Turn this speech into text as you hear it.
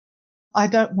I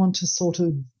don't want to sort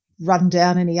of run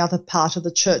down any other part of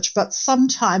the church, but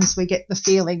sometimes we get the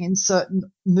feeling in certain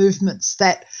movements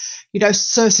that,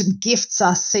 certain gifts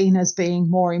are seen as being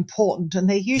more important, and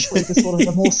they're usually the sort of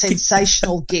the more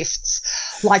sensational gifts,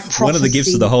 like prophecy. One of the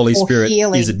gifts of the Holy Spirit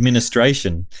is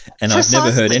administration, and Precisely. I've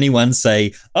never heard anyone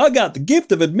say, "I got the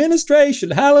gift of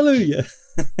administration, hallelujah."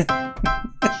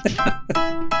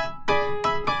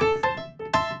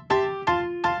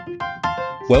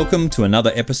 Welcome to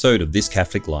another episode of This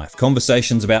Catholic Life.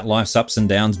 Conversations about life's ups and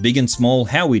downs, big and small,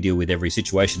 how we deal with every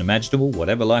situation imaginable,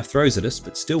 whatever life throws at us,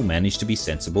 but still manage to be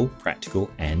sensible, practical,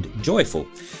 and joyful.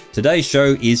 Today's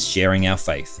show is sharing our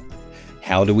faith.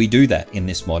 How do we do that in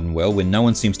this modern world when no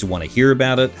one seems to want to hear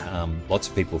about it? Lots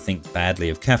of people think badly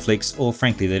of Catholics, or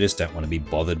frankly, they just don't want to be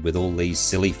bothered with all these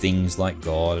silly things like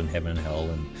God and heaven and hell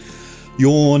and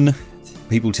yawn,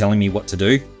 people telling me what to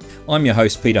do. I'm your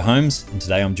host, Peter Holmes, and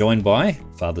today I'm joined by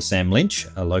Father Sam Lynch,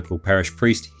 a local parish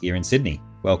priest here in Sydney.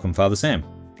 Welcome, Father Sam.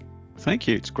 Thank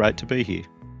you. It's great to be here.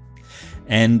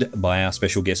 And by our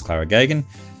special guest, Clara Geoghegan,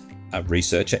 a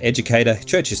researcher, educator,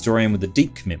 church historian with a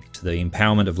deep commitment to the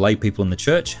empowerment of lay people in the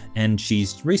church, and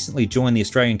she's recently joined the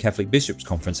Australian Catholic Bishops'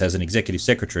 Conference as an executive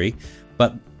secretary.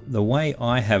 But the way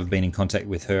I have been in contact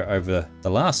with her over the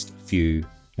last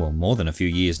more than a few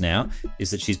years now, is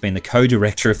that she's been the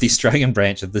co-director of the Australian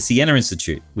branch of the Siena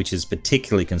Institute, which is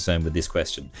particularly concerned with this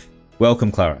question.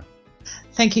 Welcome, Clara.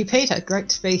 Thank you, Peter. Great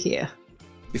to be here.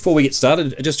 Before we get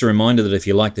started, just a reminder that if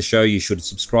you like the show, you should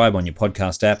subscribe on your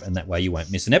podcast app, and that way you won't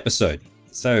miss an episode.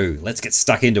 So let's get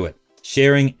stuck into it.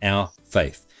 Sharing our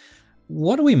faith.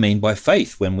 What do we mean by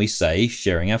faith when we say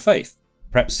sharing our faith?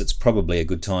 Perhaps it's probably a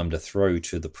good time to throw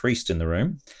to the priest in the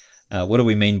room. What do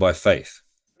we mean by faith?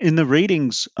 In the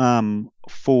readings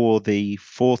for the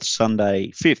fifth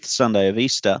Sunday of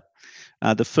Easter,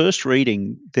 the first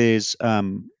reading, there's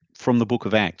from the Book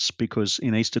of Acts, because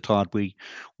in Eastertide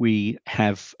we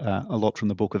have a lot from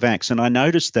the Book of Acts. And I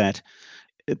noticed that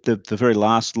the very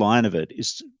last line of it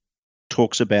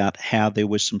talks about how there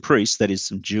were some priests, that is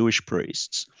some Jewish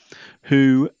priests,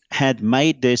 who had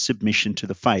made their submission to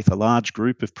the faith. A large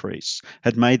group of priests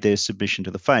had made their submission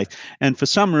to the faith. And for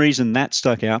some reason that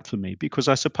stuck out for me, because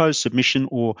I suppose submission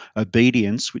or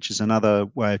obedience, which is another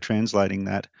way of translating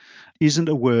that, isn't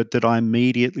a word that I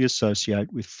immediately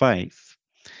associate with faith.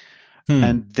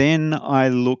 And then I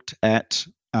looked at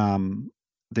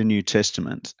the New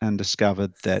Testament and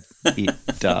discovered that it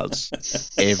does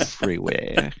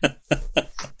everywhere.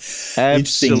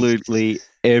 Absolutely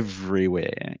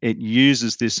everywhere. It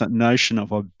uses this notion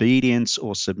of obedience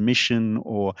or submission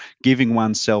or giving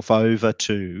oneself over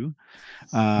to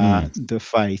the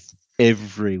faith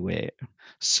everywhere.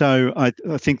 So I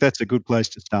think that's a good place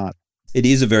to start. It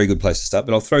is a very good place to start,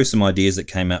 but I'll throw some ideas that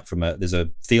came out from there's a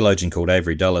theologian called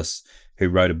Avery Dulles who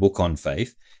wrote a book on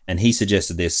faith, and he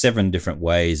suggested there's 7 different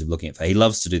ways of looking at faith. He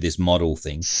loves to do this model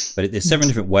thing, but there's 7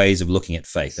 different ways of looking at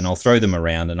faith, and I'll throw them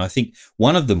around. And I think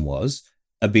one of them was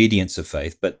obedience of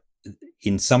faith, but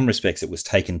in some respects it was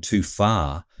taken too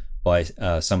far by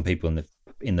some people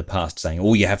in the past, saying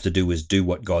all you have to do is do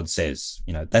what God says.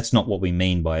 That's not what we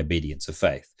mean by obedience of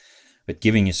faith, but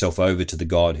giving yourself over to the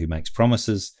God who makes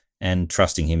promises and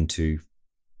trusting him to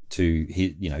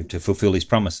fulfill his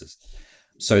promises.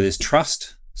 So there's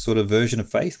trust sort of version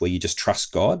of faith where you just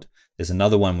trust God. There's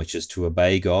another one which is to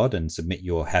obey God and submit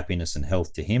your happiness and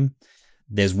health to him.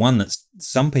 There's one that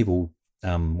some people,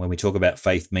 when we talk about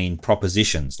faith, mean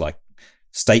propositions, like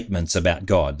statements about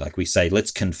God. Like we say, let's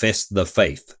confess the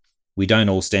faith. We don't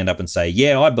all stand up and say,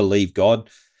 yeah, I believe God.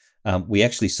 We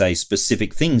actually say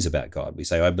specific things about God. We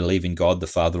say, I believe in God, the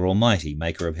Father Almighty,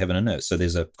 maker of heaven and earth. So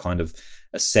there's a kind of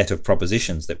a set of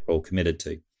propositions that we're all committed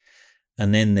to.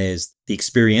 And then there's the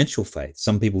experiential faith.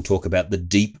 Some people talk about the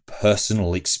deep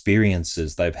personal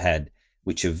experiences they've had,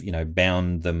 which have,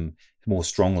 bound them more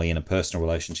strongly in a personal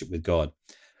relationship with God.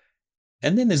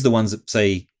 And then there's the ones that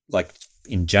say, like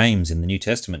in James in the New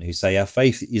Testament, who say our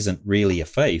faith isn't really a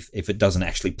faith if it doesn't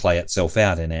actually play itself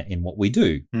out in what we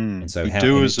do. And so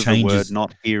doers of the word,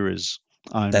 not hearers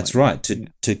only. That's right,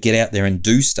 to get out there and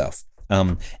do stuff.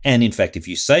 And in fact, if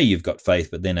you say you've got faith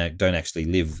but then don't actually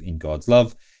live in God's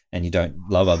love, and you don't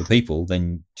love other people,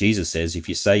 then Jesus says, if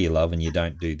you say you love and you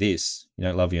don't do this, you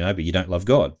don't love your neighbor, you don't love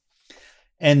God.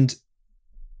 And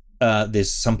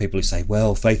there's some people who say,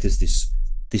 well, faith is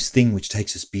this thing which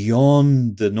takes us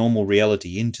beyond the normal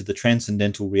reality into the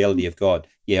transcendental reality of God.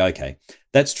 Yeah, okay,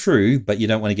 that's true, but you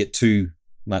don't want to get too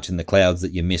much in the clouds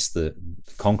that you miss the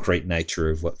concrete nature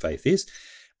of what faith is.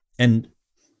 And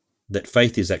that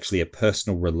faith is actually a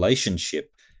personal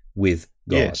relationship with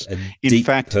God. Yes. A In deep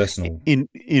fact, personal.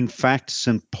 in fact,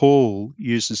 St. Paul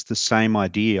uses the same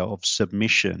idea of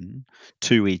submission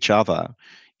to each other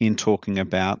in talking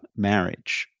about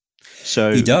marriage.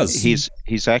 So He does.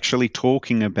 he's actually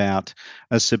talking about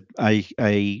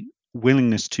a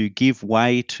willingness to give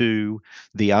way to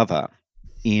the other.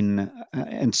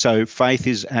 And so faith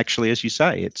is actually, as you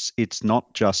say, it's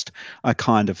not just a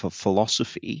kind of a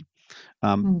philosophy,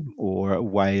 or a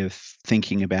way of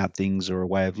thinking about things or a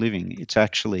way of living. It's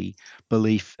actually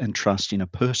belief and trust in a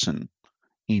person,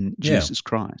 in Yeah. Jesus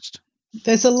Christ.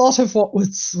 There's a lot of what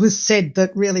was said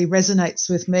that really resonates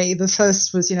with me. The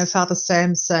first was, Father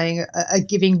Sam saying a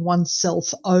giving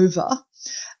oneself over.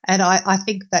 And I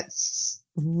think that's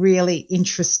really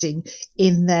interesting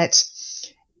in that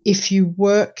if you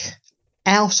work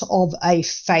out of a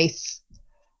faith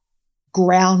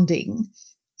grounding,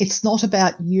 it's not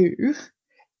about you.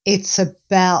 It's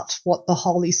about what the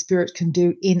Holy Spirit can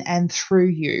do in and through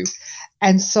you.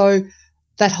 And so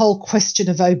that whole question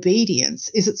of obedience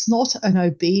is, it's not an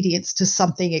obedience to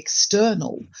something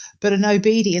external, but an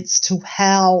obedience to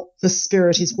how the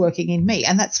Spirit is working in me.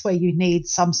 And that's where you need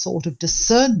some sort of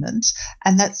discernment.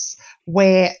 And that's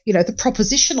where, the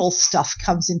propositional stuff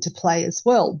comes into play as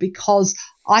well, because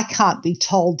I can't be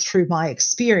told through my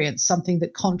experience something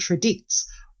that contradicts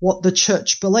what the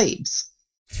church believes.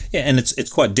 Yeah, and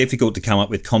it's quite difficult to come up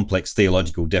with complex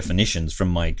theological definitions from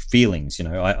my feelings.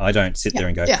 I don't sit there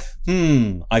and go,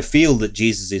 I feel that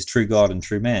Jesus is true God and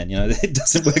true man. It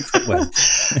doesn't work that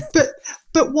way.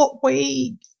 But what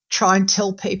we try and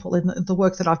tell people in the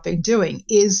work that I've been doing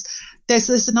is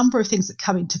there's a number of things that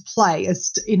come into play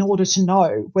in order to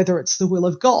know whether it's the will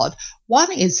of God.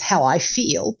 One is how I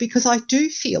feel, because I do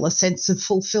feel a sense of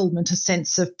fulfillment, a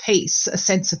sense of peace, a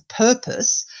sense of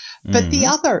purpose. But the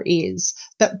other is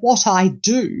that what I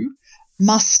do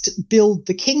must build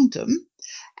the kingdom.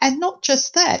 And not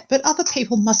just that, but other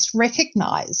people must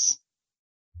recognize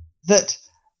that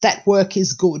that work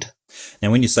is good. Now,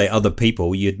 when you say other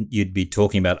people, you'd be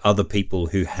talking about other people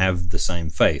who have the same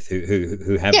faith,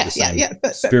 who have the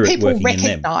same spirit people working in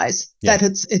them. Recognize that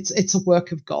it's a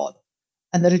work of God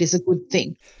and that it is a good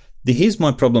thing. Here's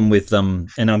my problem with and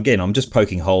again, I'm just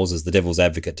poking holes as the devil's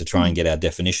advocate to try and get our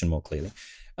definition more clearly.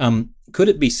 Could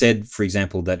it be said, for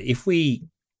example, that if we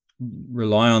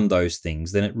rely on those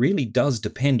things, then it really does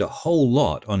depend a whole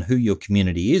lot on who your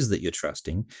community is that you're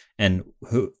trusting and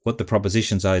what the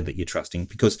propositions are that you're trusting?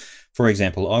 Because, for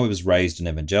example, I was raised an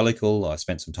evangelical. I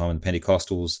spent some time in the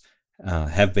Pentecostals,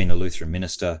 have been a Lutheran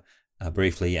minister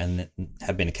briefly, and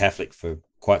have been a Catholic for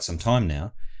quite some time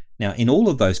now. Now, in all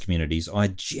of those communities, I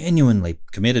genuinely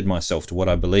committed myself to what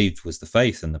I believed was the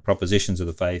faith and the propositions of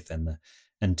the faith,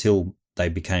 until they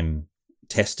became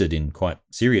tested in quite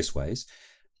serious ways.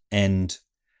 And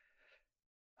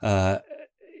but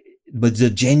the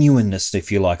genuineness, if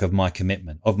you like, of my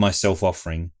commitment, of my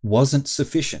self-offering wasn't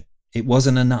sufficient. It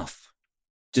wasn't enough.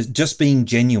 Just being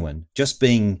genuine, just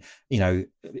being,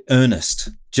 earnest,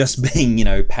 just being,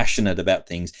 passionate about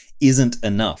things isn't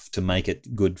enough to make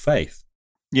it good faith.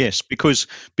 Yes, because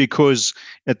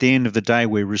at the end of the day,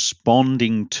 we're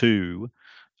responding to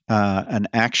an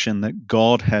action that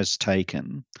God has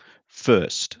taken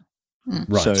first.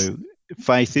 Right. So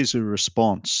faith is a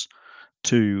response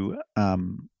to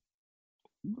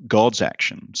God's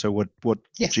action. So what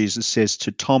Jesus says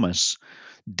to Thomas,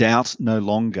 doubt no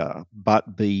longer,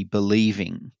 but be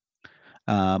believing.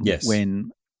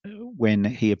 When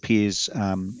he appears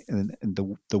in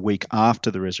the week after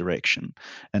the resurrection,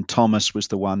 and Thomas was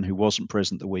the one who wasn't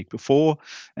present the week before,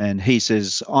 and he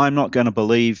says, I'm not going to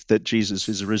believe that Jesus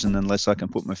is risen unless I can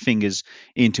put my fingers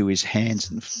into his hands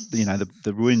and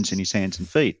the wounds in his hands and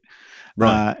feet.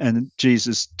 Right. And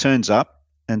Jesus turns up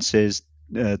and says,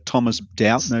 Thomas,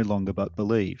 doubt no longer but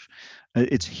believe.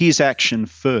 It's his action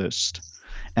first,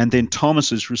 and then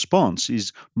Thomas's response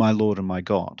is, my Lord and my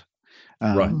God.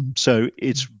 Right. So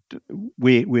it's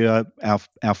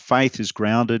our faith is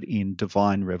grounded in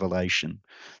divine revelation,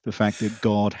 the fact that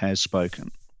God has spoken.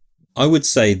 I would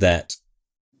say that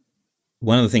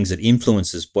one of the things that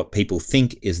influences what people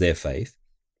think is their faith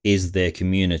is their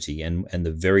community and the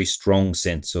very strong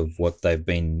sense of what they've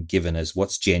been given as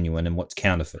what's genuine and what's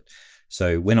counterfeit.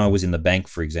 So when I was in the bank,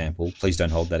 for example, please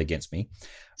don't hold that against me,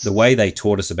 the way they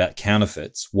taught us about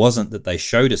counterfeits wasn't that they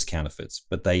showed us counterfeits,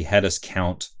 but they had us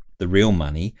count the real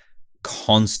money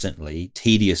constantly,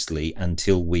 tediously,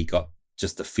 until we got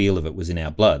just the feel of it was in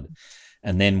our blood.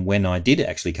 And then when I did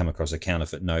actually come across a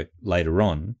counterfeit note later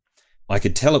on, I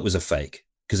could tell it was a fake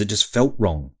because it just felt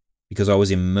wrong, because I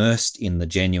was immersed in the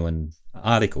genuine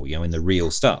article, in the real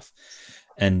stuff.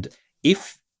 And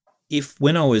if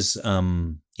when I was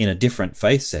in in a different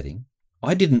faith setting,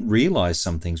 I didn't realize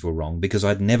some things were wrong because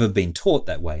I'd never been taught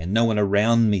that way, and no one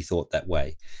around me thought that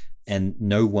way, and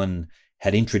no one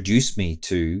had introduced me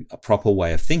to a proper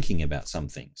way of thinking about some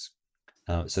things.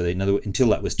 So in other words, until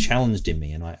that was challenged in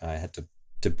me, and I had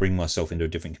to bring myself into a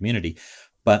different community.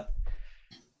 But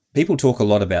people talk a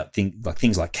lot about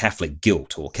things like Catholic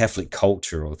guilt or Catholic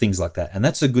culture or things like that, and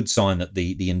that's a good sign that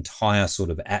the entire sort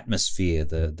of atmosphere,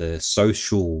 the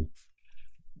social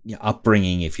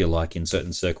upbringing, if you like, in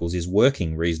certain circles is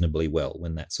working reasonably well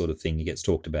when that sort of thing gets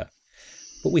talked about.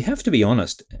 But we have to be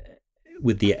honest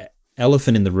with the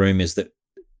elephant in the room is that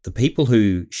the people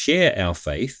who share our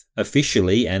faith,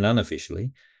 officially and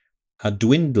unofficially, are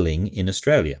dwindling in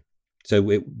Australia.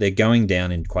 So they're going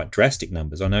down in quite drastic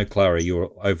numbers. I know, Clara, you're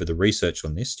over the research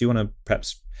on this. Do you want to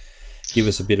perhaps give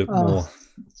us a bit of more?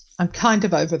 I'm kind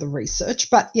of over the research,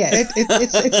 but yeah,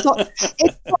 it's not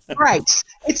great.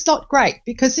 It's not great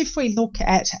because if we look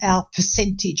at our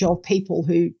percentage of people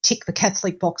who tick the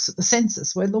Catholic box at the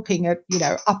census, we're looking at,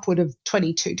 upward of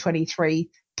 22,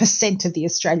 23% of the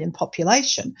Australian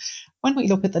population. When we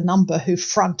look at the number who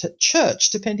front at church,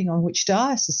 depending on which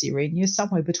diocese you're in, you're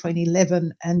somewhere between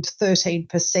 11 and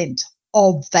 13%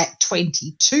 of that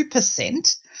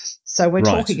 22%. So we're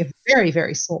talking a very,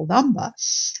 very small number.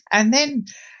 And then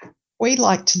we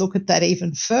like to look at that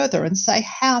even further and say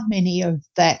how many of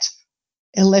that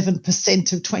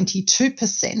 11% of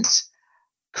 22%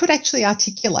 could actually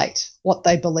articulate what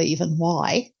they believe and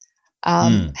why. How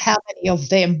many of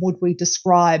them would we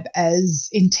describe as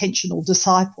intentional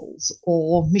disciples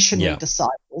or missionary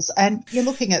disciples? And you're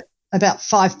looking at about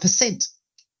 5%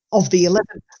 of the 11%.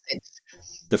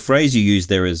 The phrase you use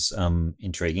there is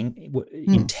intriguing.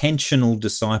 Intentional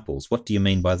disciples. What do you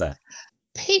mean by that?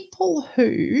 People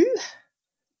who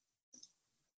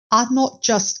are not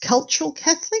just cultural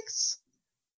Catholics.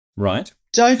 Right.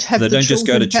 Don't have they the don't just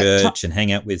go to children church and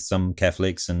hang out with some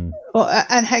Catholics and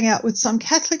hang out with some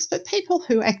Catholics, but people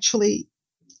who actually,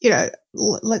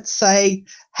 let's say,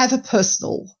 have a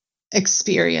personal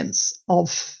experience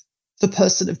of the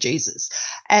person of Jesus.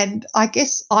 And I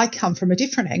guess I come from a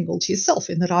different angle to yourself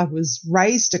in that I was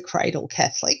raised a cradle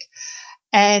Catholic,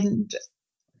 and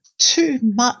too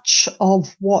much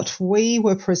of what we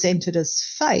were presented as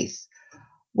faith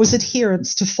was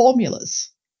adherence to formulas.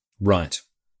 Right.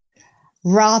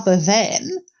 Rather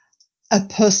than a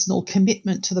personal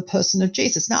commitment to the person of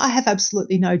Jesus. Now, I have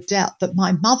absolutely no doubt that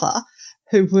my mother,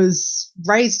 who was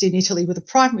raised in Italy with a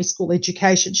primary school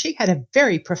education, she had a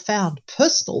very profound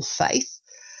personal faith,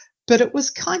 but it was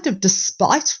kind of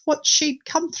despite what she'd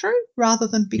come through rather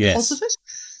than because of it.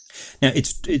 Now,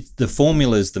 it's the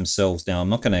formulas themselves. Now, I'm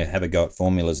not going to have a go at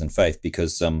formulas in faith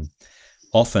because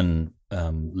often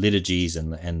liturgies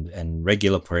and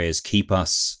regular prayers keep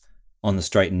us on the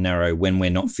straight and narrow when we're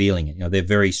not feeling it. They're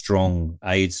very strong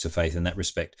aids to faith in that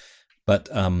respect. But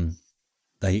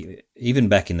they, even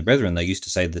back in the Brethren, they used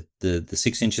to say that the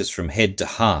 6 inches from head to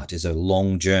heart is a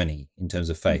long journey in terms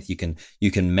of faith. You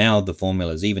can mouth the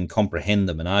formulas, even comprehend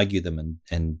them and argue them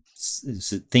and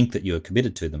think that you're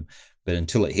committed to them. But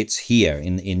until it hits here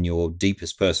in your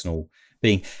deepest personal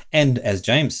being, and as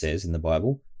James says in the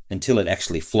Bible, until it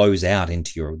actually flows out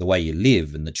into the way you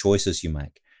live and the choices you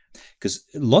make. Because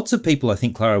lots of people, I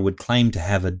think, Clara, would claim to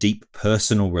have a deep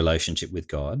personal relationship with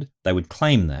God. They would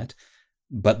claim that,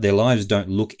 but their lives don't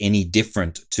look any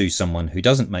different to someone who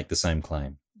doesn't make the same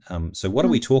claim. So what are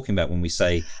we talking about when we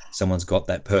say someone's got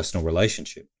that personal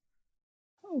relationship?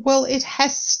 Well, it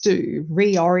has to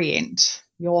reorient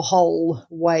your whole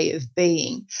way of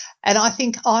being. And I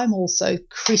think I'm also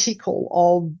critical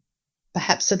of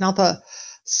perhaps another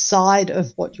side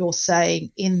of what you're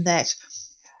saying, in that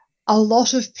a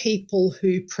lot of people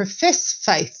who profess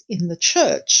faith in the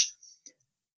church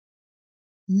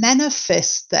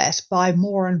manifest that by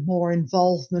more and more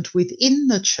involvement within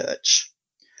the church.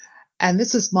 And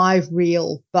this is my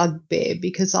real bugbear,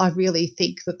 because I really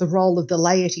think that the role of the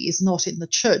laity is not in the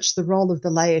church. The role of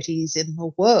the laity is in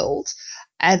the world.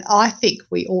 And I think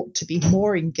we ought to be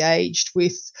more engaged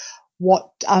with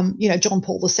what, John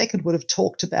Paul II would have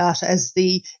talked about as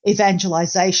the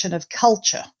evangelization of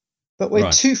culture. But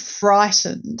we're too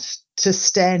frightened to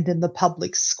stand in the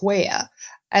public square.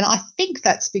 And I think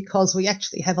that's because we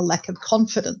actually have a lack of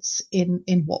confidence in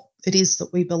what it is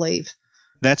that we believe.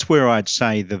 That's where I'd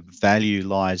say the value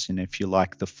lies in, if you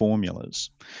like, the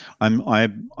formulas. I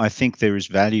think there is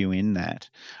value in that.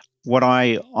 What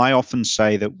I often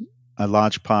say that a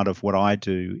large part of what I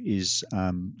do is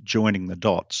joining the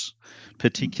dots,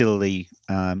 particularly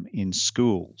in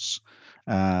schools.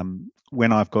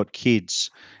 When I've got kids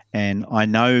and I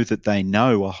know that they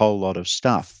know a whole lot of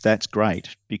stuff, that's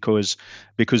great, because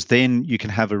then you can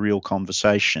have a real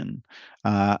conversation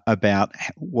about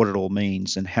what it all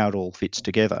means and how it all fits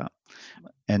together.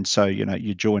 And so,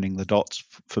 you're joining the dots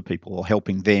for people, or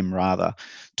helping them rather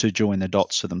to join the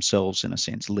dots for themselves, in a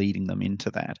sense, leading them into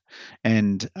that.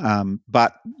 And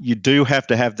but you do have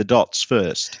to have the dots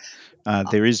first.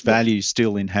 There is value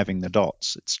still in having the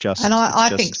dots. It's just, and I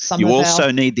think you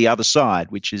also need the other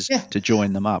side, which is to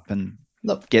join them up and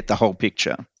get the whole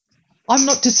picture. I'm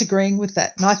not disagreeing with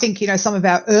that. And I think, some of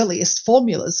our earliest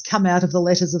formulas come out of the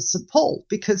letters of St. Paul,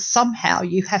 because somehow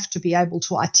you have to be able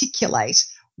to articulate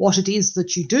what it is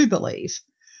that you do believe.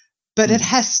 But it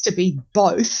has to be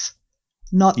both,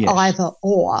 not either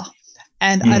or.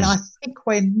 And I think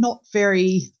we're not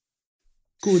very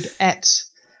good at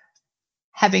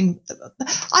having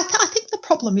I think the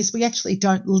problem is we actually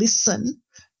don't listen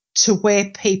to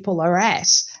where people are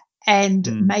at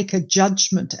and make a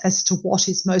judgment as to what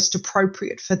is most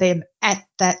appropriate for them at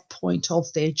that point of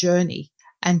their journey.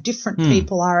 And different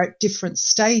people are at different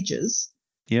stages.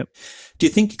 Yep. Do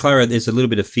you think, Clara, there's a little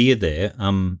bit of fear there?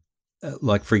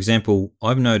 Like, for example,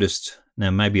 I've noticed,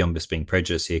 now maybe I'm just being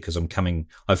prejudiced here because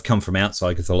I've come from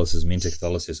outside Catholicism into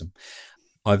Catholicism.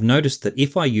 I've noticed that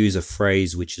if I use a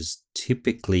phrase which is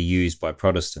typically used by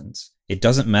Protestants, it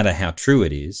doesn't matter how true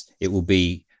it is, it will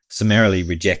be summarily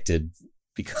rejected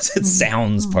because it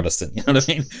sounds Protestant, you know what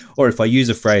I mean? Or if I use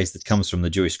a phrase that comes from the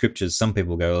Jewish scriptures, some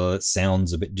people go, oh, it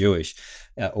sounds a bit Jewish.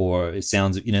 Or it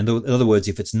sounds, in other words,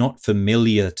 if it's not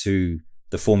familiar to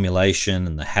the formulation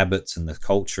and the habits and the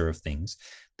culture of things,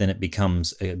 then it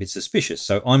becomes a bit suspicious.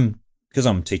 So because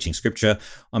I'm teaching scripture,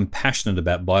 I'm passionate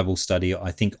about Bible study.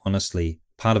 I think, honestly,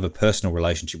 part of a personal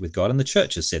relationship with God, and the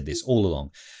church has said this all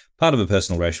along, part of a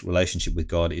personal relationship with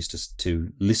God is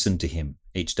to listen to him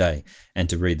each day and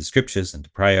to read the scriptures and to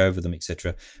pray over them,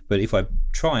 etc. But if I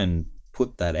try and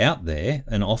put that out there,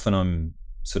 and often I'm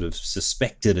sort of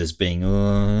suspected as being,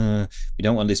 we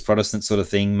don't want this Protestant sort of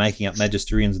thing, making up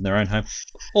magisteriums in their own home,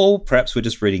 or perhaps we're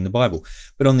just reading the Bible.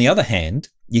 But on the other hand,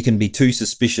 you can be too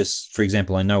suspicious. For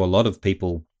example, I know a lot of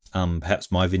people,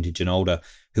 perhaps my vintage and older,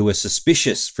 who are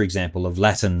suspicious, for example, of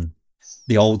Latin,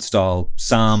 the old style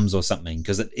Psalms or something,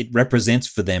 because it represents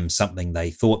for them something they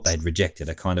thought they'd rejected,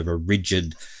 a kind of a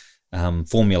rigid,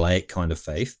 formulaic kind of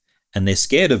faith. And they're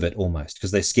scared of it almost,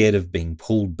 because they're scared of being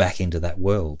pulled back into that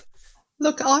world.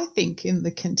 Look, I think in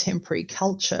the contemporary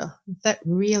culture, that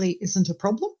really isn't a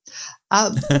problem.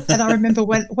 And I remember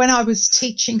when I was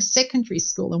teaching secondary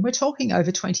school, and we're talking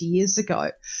over 20 years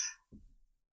ago,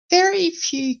 very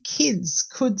few kids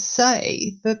could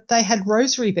say that they had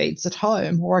rosary beads at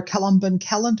home or a Columban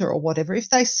calendar or whatever. If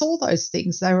they saw those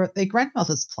things, they were at their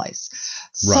grandmother's place.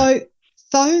 Right. So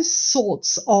those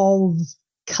sorts of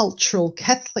cultural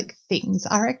Catholic things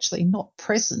are actually not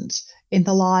present in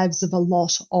the lives of a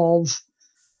lot of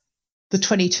the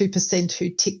 22%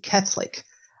 who tick Catholic.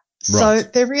 Right. So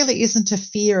there really isn't a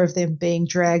fear of them being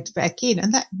dragged back in.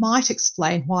 And that might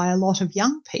explain why a lot of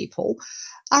young people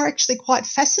are actually quite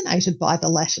fascinated by the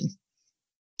Latin.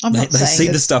 They see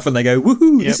the stuff and they go,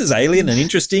 woohoo, this is alien and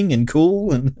interesting and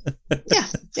cool. And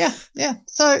yeah.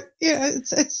 So,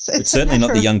 it's certainly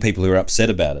not the young people who are upset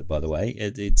about it, by the way.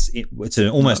 It's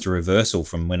almost a reversal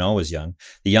from when I was young.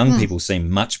 The young people seem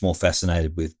much more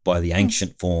fascinated by the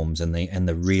ancient forms and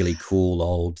the really cool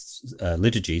old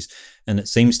liturgies. And it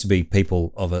seems to be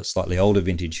people of a slightly older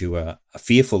vintage who are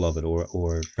fearful of it,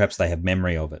 or perhaps they have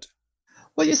memory of it.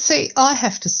 Well, you see, I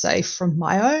have to say from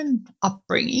my own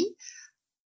upbringing,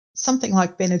 something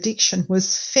like benediction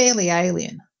was fairly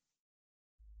alien.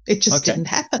 It just didn't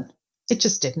happen. It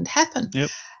just didn't happen. Yep,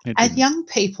 and young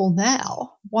people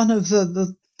now, one of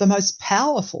the most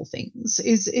powerful things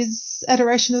is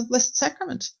adoration of the Blessed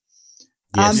Sacrament.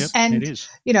 Yes, and, it is.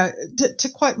 To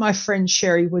quote my friend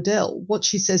Sherry Waddell, what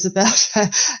she says about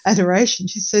adoration,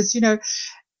 she says,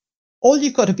 all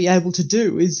you've got to be able to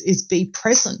do is be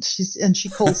present. And she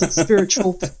calls it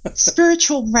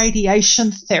spiritual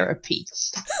radiation therapy.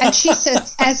 And she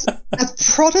says, as a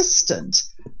Protestant,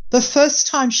 the first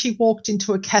time she walked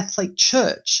into a Catholic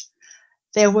church,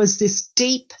 there was this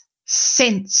deep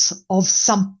sense of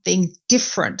something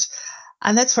different.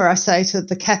 And that's where I say to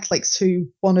the Catholics who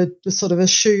wanted to sort of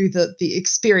eschew the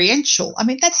experiential, I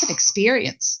mean, that's an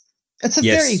experience. It's a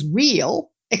very real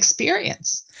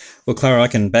experience. Well, Clara, I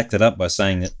can back that up by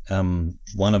saying that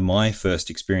one of my first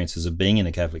experiences of being in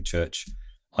a Catholic church,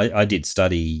 I did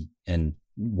study and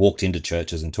walked into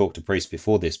churches and talked to priests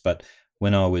before this, but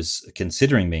when I was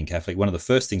considering being Catholic, one of the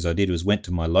first things I did was went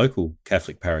to my local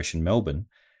Catholic parish in Melbourne,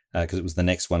 because it was the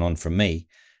next one on from me,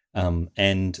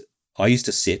 and I used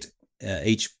to sit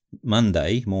each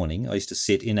Monday morning, I used to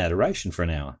sit in adoration for an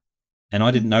hour. And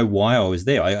I didn't know why I was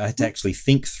there. I had to actually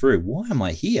think through, why am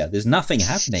I here? There's nothing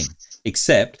happening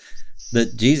except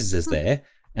that Jesus is there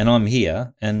and I'm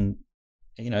here. And,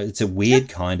 it's a weird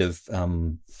kind of,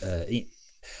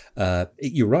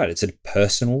 you're right, it's a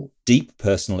deep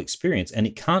personal experience, and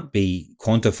it can't be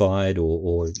quantified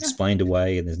or explained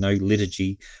away, and there's no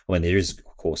liturgy. I mean, there is,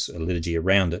 of course, a liturgy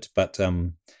around it, but,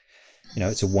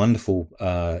 it's a wonderful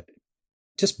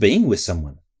just being with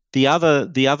someone. The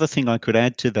other thing I could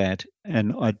add to that,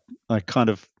 and I kind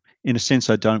of, in a sense,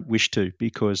 I don't wish to,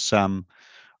 because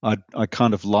I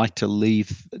kind of like to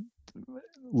leave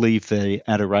the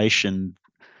adoration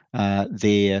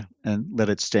there and let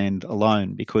it stand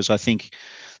alone, because I think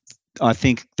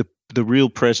the real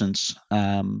presence,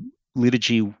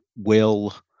 liturgy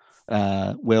well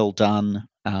done,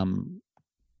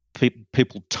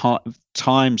 people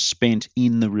time spent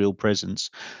in the real presence,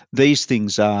 these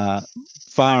things are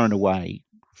far and away,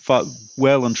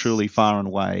 well and truly far and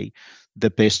away, the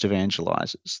best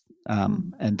evangelizers,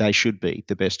 and they should be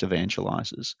the best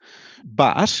evangelizers.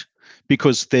 But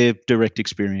because they're direct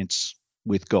experience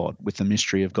with God, with the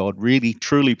mystery of God, really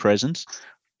truly present,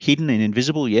 hidden and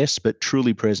invisible, yes, but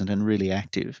truly present and really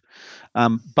active.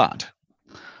 But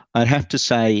I'd have to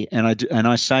say, and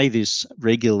I say this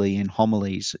regularly in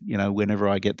homilies, whenever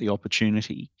I get the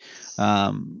opportunity,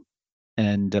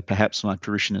 and perhaps my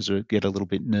parishioners get a little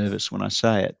bit nervous when I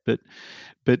say it,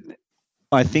 but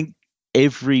I think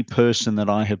every person that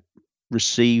I have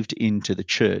received into the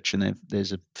church, and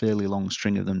there's a fairly long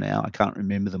string of them now, I can't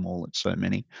remember them all, it's so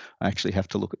many, I actually have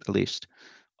to look at the list.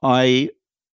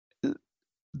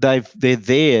 They're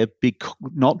there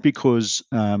not because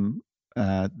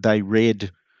they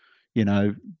read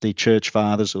the church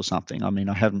fathers or something. I mean,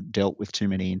 I haven't dealt with too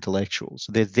many intellectuals.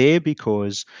 They're there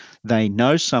because they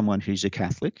know someone who's a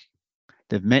Catholic.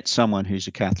 They've met someone who's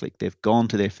a Catholic. They've gone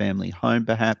to their family home,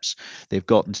 perhaps. They've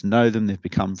gotten to know them. They've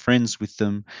become friends with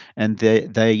them, and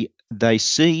they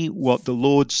see what the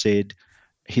Lord said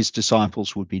his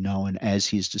disciples would be known as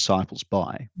his disciples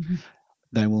by. Mm-hmm.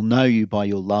 They will know you by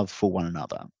your love for one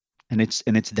another, and it's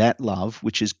that love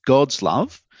which is God's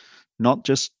love, not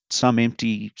just some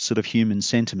empty sort of human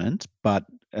sentiment, but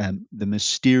the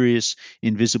mysterious,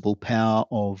 invisible power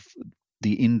of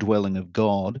the indwelling of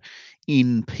God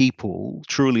in people,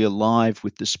 truly alive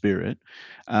with the Spirit.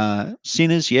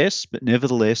 Sinners, yes, but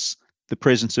nevertheless, the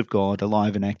presence of God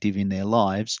alive and active in their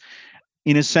lives.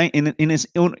 In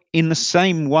the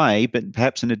same way, but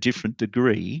perhaps in a different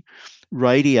degree,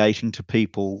 radiating to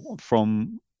people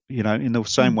from, in the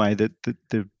same way that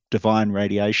the divine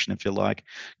radiation, if you like,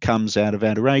 comes out of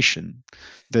adoration,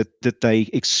 that they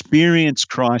experience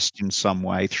Christ in some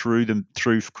way through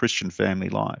Christian family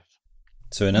life.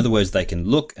 So in other words, they can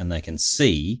look and they can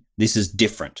see this is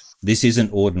different. This isn't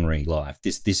ordinary life.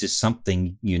 This is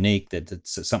something unique.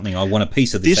 That's something I want a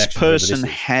piece of this. This person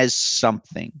has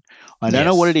something. I don't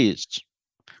know what it is.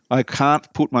 I can't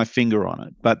put my finger on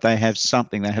it, but they have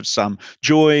something. They have some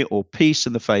joy or peace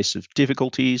in the face of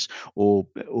difficulties, or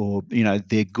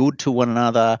they're good to one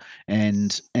another,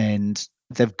 and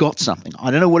they've got something.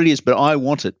 I don't know what it is, but I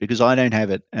want it because I don't have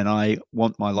it, and I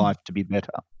want my life to be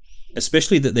better.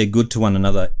 Especially that they're good to one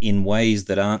another in ways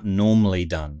that aren't normally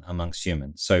done amongst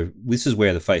humans. So this is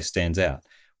where the faith stands out.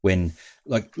 When,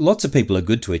 like, lots of people are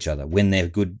good to each other when they're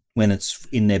good, when it's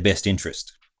in their best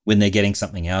interest, when they're getting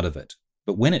something out of it.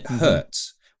 But when it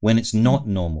hurts, when it's not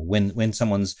normal, when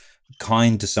someone's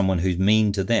kind to someone who's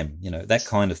mean to them, that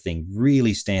kind of thing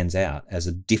really stands out as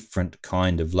a different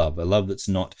kind of love, a love that's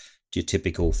not your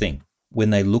typical thing.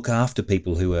 When they look after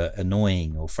people who are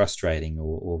annoying or frustrating,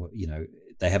 or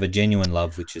they have a genuine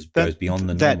love which goes beyond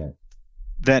the normal.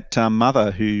 That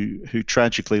mother who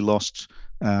tragically lost,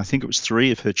 I think it was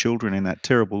 3 of her children in that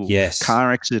terrible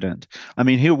car accident. I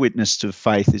mean, her witness to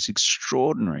faith is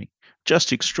extraordinary,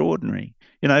 just extraordinary.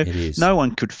 It is. No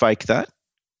one could fake that.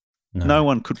 No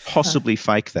one could possibly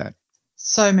fake that.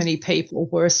 So many people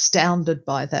were astounded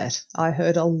by that. I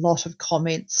heard a lot of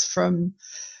comments from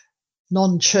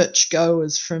non-church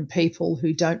goers, from people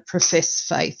who don't profess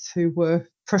faith, who were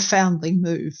profoundly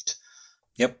moved.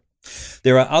 Yep.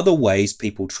 There are other ways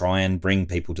people try and bring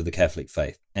people to the Catholic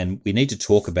faith, and we need to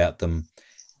talk about them.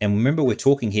 And remember, we're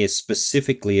talking here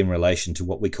specifically in relation to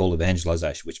what we call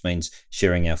evangelization, which means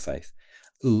sharing our faith.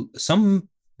 Some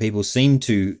people seem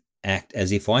to act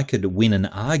as if I could win an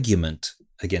argument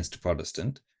against a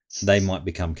Protestant, they might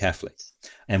become Catholic.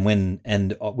 And when I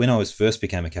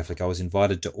became a Catholic, I was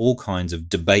invited to all kinds of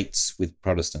debates with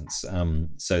Protestants. And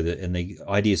the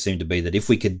idea seemed to be that if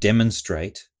we could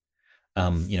demonstrate,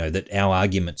 that our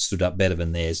argument stood up better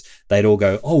than theirs, they'd all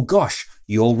go, "Oh gosh,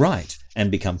 you're right, and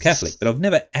become Catholic. But I've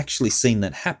never actually seen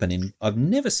that happen. I've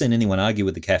never seen anyone argue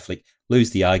with the Catholic, lose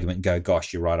the argument and go,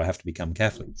 gosh, you're right, I have to become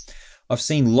Catholic. I've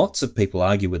seen lots of people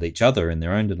argue with each other in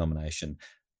their own denomination,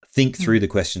 think through the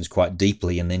questions quite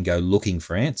deeply and then go looking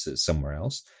for answers somewhere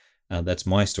else. That's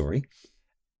my story.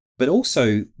 But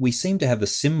also, we seem to have a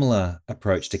similar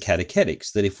approach to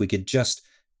catechetics, that if we could just,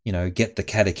 get the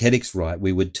catechetics right,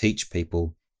 we would teach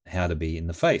people how to be in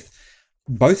the faith.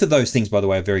 Both of those things, by the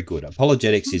way, are very good.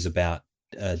 Apologetics is about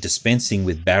dispensing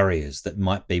with barriers that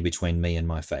might be between me and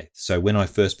my faith. So when I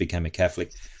first became a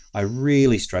Catholic, I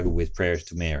really struggled with prayers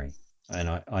to Mary,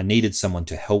 and I needed someone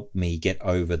to help me get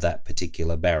over that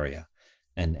particular barrier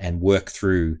and work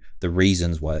through the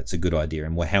reasons why it's a good idea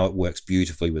and how it works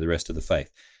beautifully with the rest of the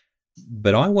faith.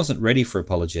 But I wasn't ready for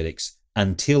apologetics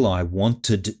until I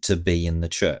wanted to be in the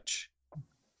church,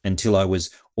 until I was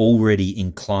already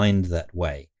inclined that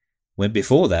way. When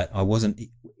before that, I wasn't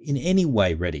in any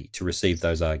way ready to receive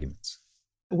those arguments.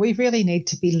 We really need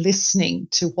to be listening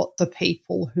to what the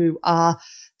people who are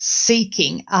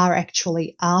seeking are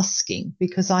actually asking,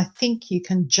 because I think you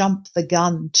can jump the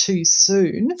gun too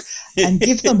soon and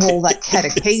give them all that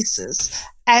catechesis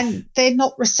and they're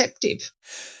not receptive.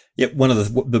 Yep, one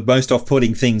of the most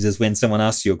off-putting things is when someone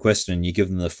asks you a question and you give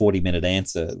them the 40-minute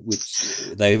answer,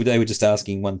 which they were just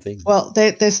asking one thing. Well,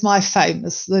 there's my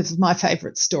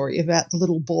favourite story about the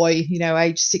little boy,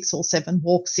 age 6 or 7,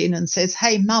 walks in and says,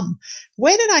 "Hey, Mum,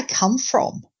 where did I come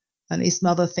from?" And his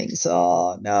mother thinks,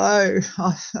 "Oh, no,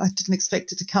 I didn't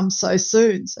expect it to come so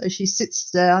soon." So she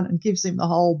sits down and gives him the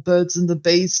whole birds and the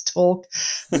bees talk.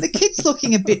 And the kid's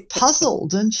looking a bit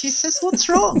puzzled and she says, "What's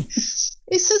wrong?"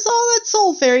 He says, "Oh, that's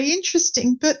all very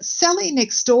interesting, but Sally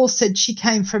next door said she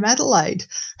came from Adelaide."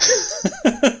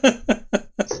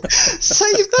 So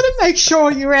you've got to make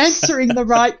sure you're answering the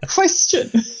right question.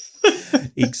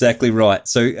 Exactly right.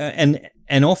 So, and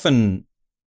often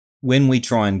when we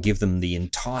try and give them the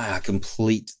entire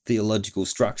complete theological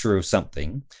structure of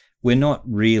something, we're not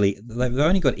really, they've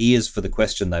only got ears for the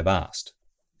question they've asked.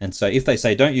 And so if they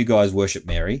say, "Don't you guys worship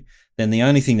Mary?" then the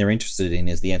only thing they're interested in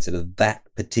is the answer to that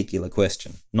particular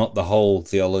question, not the whole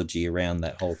theology around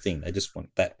that whole thing. They just want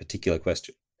that particular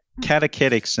question.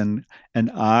 Catechetics and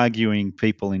arguing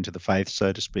people into the faith,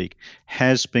 so to speak,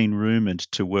 has been rumoured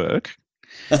to work.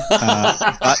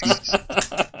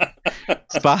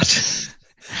 But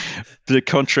the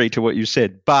contrary to what you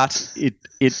said, but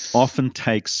it often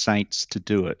takes saints to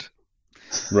do it.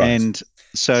 Right. And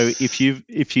so if you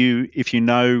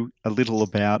know a little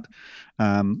about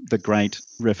the great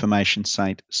Reformation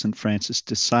saint, St. Francis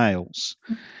de Sales,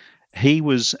 he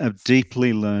was a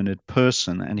deeply learned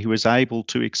person and he was able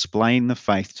to explain the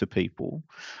faith to people.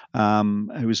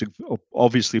 He was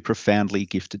obviously a profoundly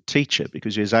gifted teacher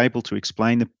because he was able to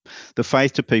explain the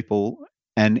faith to people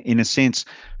and, in a sense,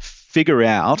 figure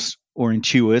out or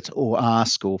intuit or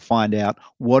ask or find out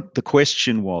what the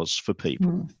question was for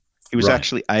people. He was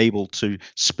actually able to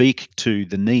speak to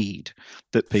the need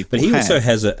that people had. But he also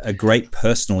has a great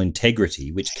personal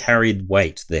integrity, which carried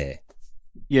weight there.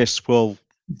 Yes, well,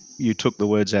 you took the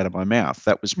words out of my mouth.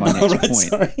 That was my next point.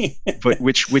 Sorry. But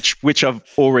which I've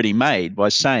already made by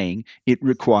saying it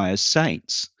requires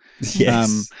saints.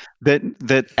 Yes.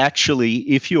 That actually,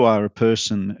 if you are a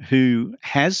person who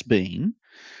has been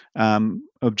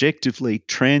objectively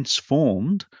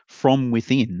transformed from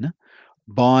within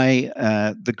by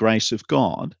the grace of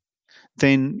God,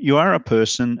 then you are a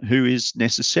person who is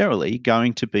necessarily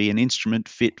going to be an instrument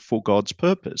fit for God's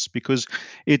purpose, because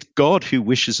it's God who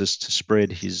wishes us to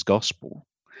spread his gospel.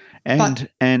 And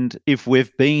if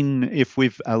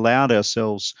we've allowed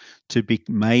ourselves to be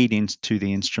made into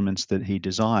the instruments that he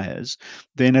desires,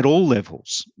 then at all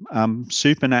levels,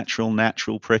 supernatural,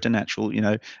 natural, preternatural,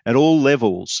 at all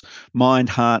levels, mind,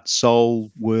 heart,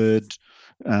 soul, word,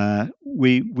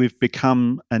 we've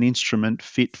become an instrument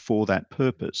fit for that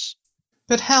purpose.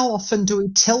 But how often do we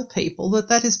tell people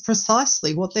that is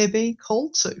precisely what they're being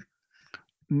called to?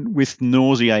 With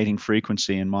nauseating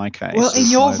frequency, in my case. Well, in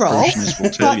your role, will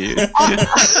tell you.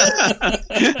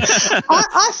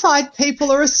 I find people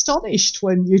are astonished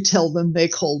when you tell them they're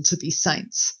called to be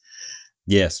saints.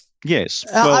 Yes. Yes.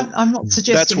 Well, I'm not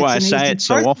suggesting that's why I it's an say easy it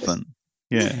so process. often.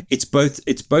 Yeah. It's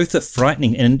both a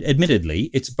frightening, and admittedly,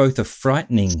 it's both a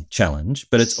frightening challenge,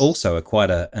 but it's also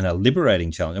a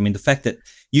liberating challenge. I mean, the fact that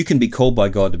you can be called by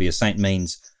God to be a saint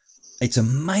means it's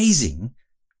amazing.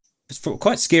 It's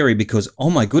quite scary because, oh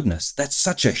my goodness, that's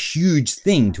such a huge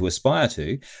thing to aspire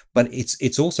to. But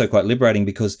it's also quite liberating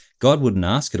because God wouldn't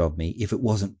ask it of me if it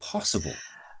wasn't possible.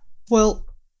 Well,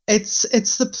 it's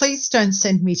the please don't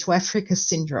send me to Africa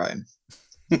syndrome.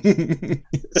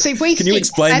 See, Can you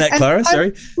explain that, Clara?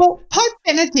 Sorry. Well, Pope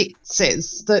Benedict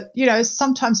says that,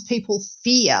 sometimes people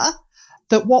fear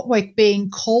that what we're being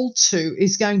called to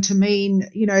is going to mean,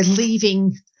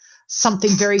 leaving something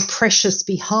very precious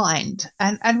behind.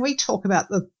 And we talk about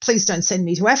the please don't send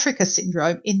me to Africa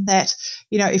syndrome, in that,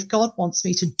 if God wants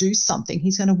me to do something,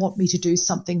 he's going to want me to do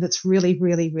something that's really,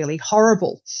 really, really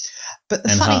horrible. But the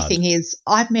funny thing is,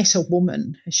 I met a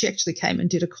woman, she actually came and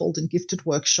did a Called and Gifted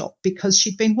workshop because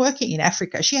she'd been working in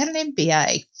Africa. She had an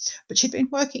MBA, but she'd been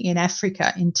working in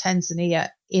Africa, in Tanzania,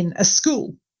 in a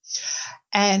school.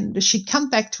 And she'd come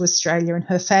back to Australia and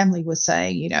her family was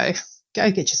saying, go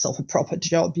get yourself a proper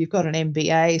job. You've got an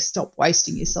MBA. Stop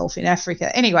wasting yourself in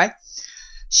Africa. Anyway,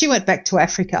 she went back to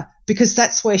Africa because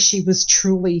that's where she was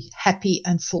truly happy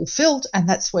and fulfilled, and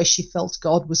that's where she felt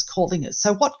God was calling us.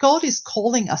 So what God is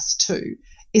calling us to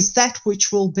is that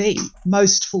which will be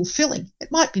most fulfilling.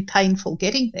 It might be painful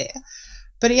getting there,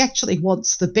 but he actually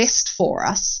wants the best for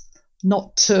us,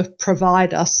 not to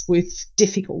provide us with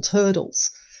difficult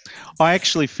hurdles. I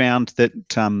actually found that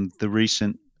the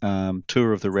recent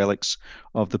tour of the relics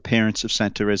of the parents of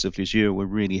Saint Therese of Lisieux were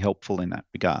really helpful in that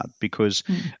regard, because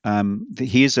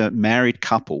here's a married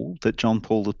couple that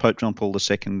Pope John Paul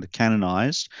II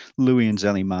canonized, Louis and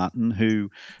Zélie Martin, who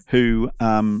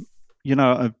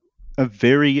are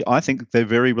very, I think they're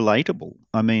very relatable.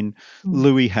 I mean,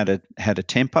 Louis had a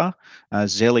temper.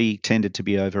 Zélie tended to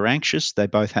be over anxious. They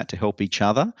both had to help each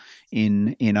other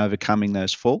in overcoming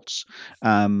those faults.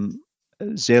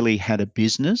 Zélie had a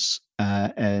business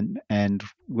and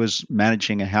was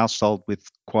managing a household with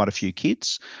quite a few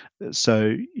kids.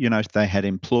 So, they had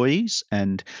employees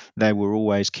and they were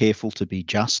always careful to be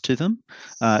just to them.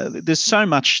 There's so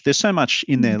much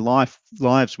in their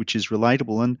lives which is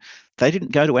relatable, and they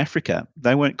didn't go to Africa.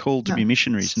 They weren't called to be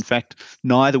missionaries. In fact,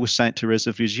 neither was Saint Therese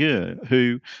of Lisieux,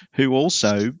 who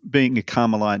also, being a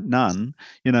Carmelite nun,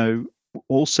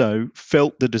 also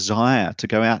felt the desire to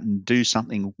go out and do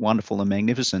something wonderful and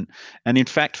magnificent, and in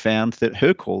fact found that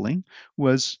her calling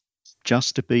was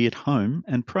just to be at home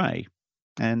and pray.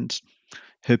 And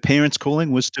her parents'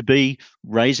 calling was to be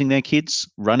raising their kids,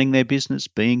 running their business,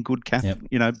 being good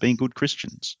being good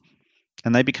Christians.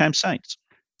 And they became saints.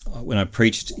 When I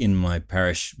preached in my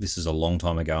parish, this is a long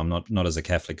time ago, I'm not as a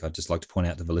Catholic, I'd just like to point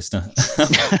out to the listener.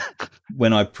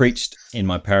 When I preached in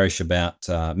my parish about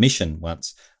mission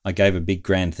once, I gave a big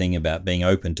grand thing about being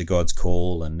open to God's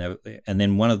call. And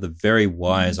then one of the very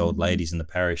wise old ladies in the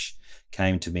parish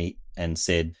came to me and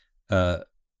said,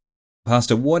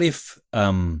 Pastor, what if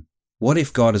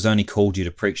God has only called you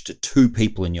to preach to 2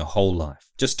 people in your whole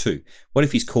life? Just 2. What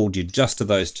if he's called you just to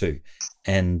those 2?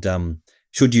 And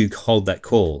should you hold that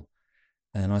call?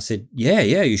 And I said, yeah,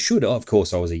 you should. Oh, of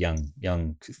course, I was a young,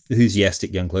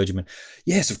 enthusiastic young clergyman.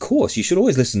 Yes, of course, you should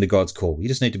always listen to God's call. You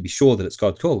just need to be sure that it's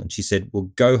God's call. And she said, well,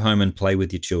 go home and play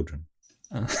with your children.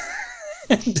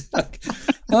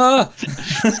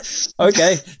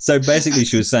 Okay. So basically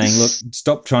she was saying, look,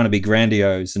 stop trying to be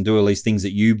grandiose and do all these things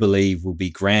that you believe will be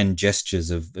grand gestures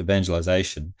of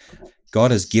evangelization.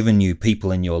 God has given you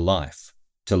people in your life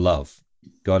to love.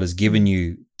 God has given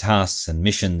you tasks and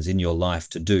missions in your life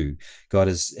to do.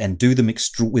 And do them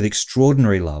with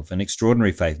extraordinary love and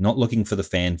extraordinary faith, not looking for the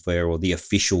fanfare or the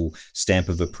official stamp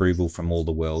of approval from all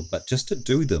the world, but just to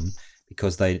do them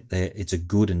because it's a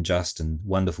good and just and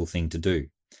wonderful thing to do.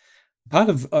 Part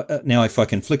of now, if I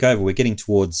can flick over, we're getting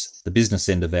towards the business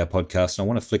end of our podcast, and I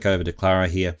want to flick over to Clara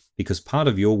here, because part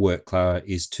of your work, Clara,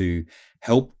 is to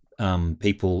help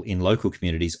people in local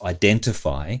communities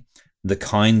identify the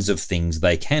kinds of things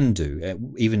they can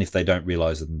do, even if they don't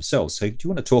realize it themselves. So do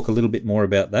you want to talk a little bit more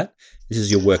about that? This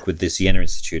is your work with the Siena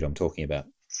Institute I'm talking about.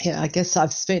 Yeah, I guess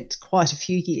I've spent quite a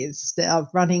few years now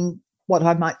running what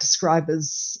I might describe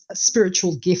as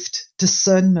spiritual gift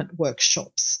discernment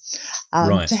workshops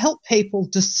to help people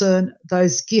discern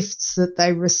those gifts that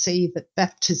they receive at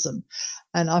baptism.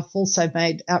 And I've also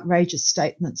made outrageous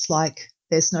statements like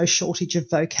there's no shortage of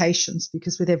vocations,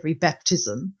 because with every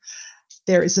baptism,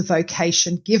 there is a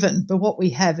vocation given, but what we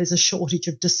have is a shortage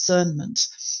of discernment.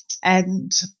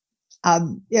 And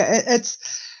it's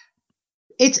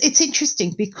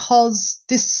interesting because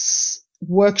this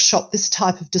workshop, this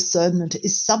type of discernment,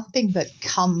 is something that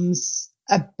comes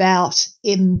about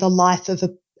in the life of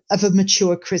a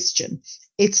mature Christian.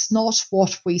 It's not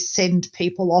what we send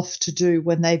people off to do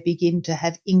when they begin to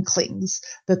have inklings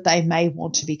that they may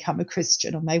want to become a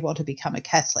Christian or may want to become a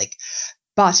Catholic.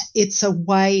 But it's a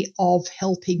way of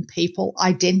helping people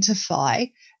identify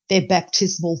their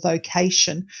baptismal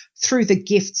vocation through the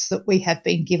gifts that we have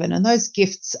been given. And those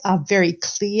gifts are very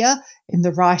clear in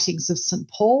the writings of St.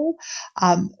 Paul.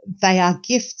 They are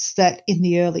gifts that in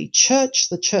the early church,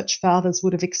 the church fathers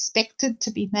would have expected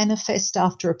to be manifest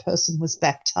after a person was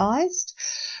baptized.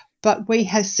 But we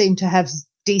seem to have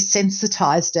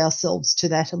desensitized ourselves to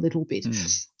that a little bit.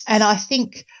 And I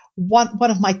think one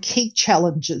of my key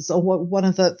challenges, or one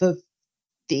of the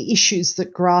issues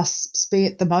that grasps me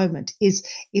at the moment,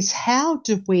 is how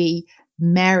do we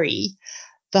marry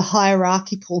the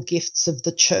hierarchical gifts of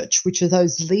the church, which are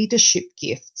those leadership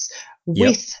gifts,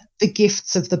 with the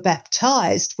gifts of the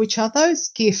baptized, which are those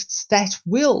gifts that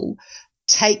will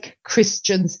take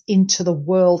Christians into the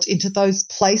world, into those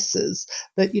places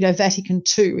that, Vatican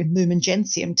II in Lumen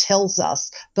Gentium tells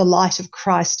us the light of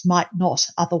Christ might not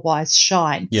otherwise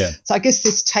shine. Yeah. So I guess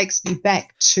this takes me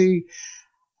back to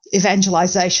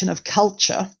evangelization of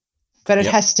culture, but it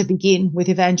has to begin with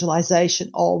evangelization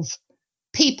of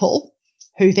people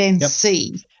who then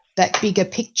see that bigger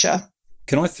picture.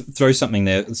 Can I throw something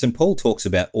there? St. Paul talks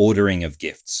about ordering of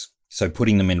gifts, so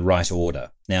putting them in right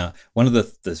order. Now, one of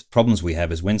the problems we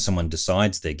have is when someone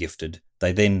decides they're gifted,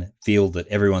 they then feel that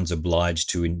everyone's obliged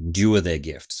to endure their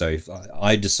gift. So if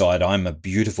I decide I'm a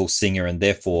beautiful singer and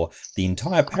therefore the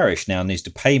entire parish now needs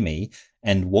to pay me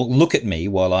and look at me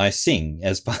while I sing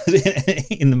as part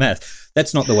in the mass,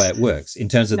 that's not the way it works. In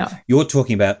terms of, you're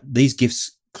talking about these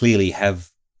gifts clearly have,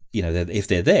 if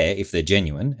they're there, if they're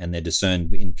genuine and they're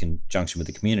discerned in conjunction with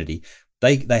the community,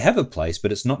 they have a place,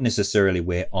 but it's not necessarily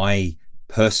where I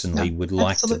personally would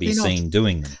like to be seen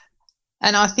doing them.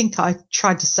 And I think I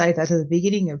tried to say that at the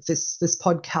beginning of this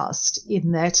podcast,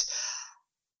 in that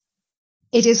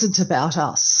it isn't about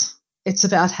us. It's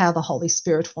about how the Holy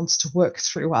Spirit wants to work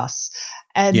through us.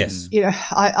 And,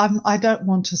 I don't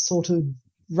want to sort of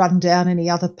run down any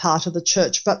other part of the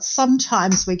church, but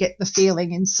sometimes we get the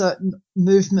feeling in certain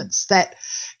movements that,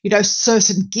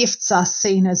 certain gifts are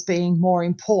seen as being more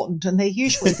important, and they're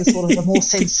usually the sort of the more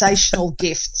sensational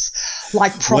gifts,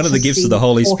 like prophecy. One of the gifts of the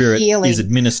Holy Spirit is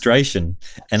administration,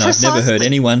 and I've never heard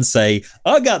anyone say,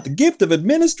 "I got the gift of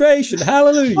administration."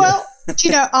 Hallelujah. Well,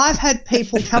 I've had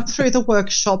people come through the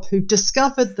workshop who've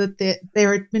discovered that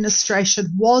their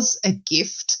administration was a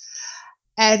gift,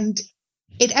 and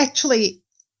it actually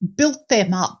built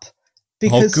them up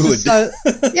because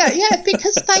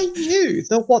because they knew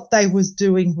that what they was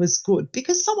doing was good.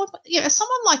 Because someone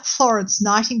like Florence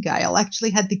Nightingale actually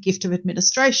had the gift of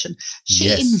administration. She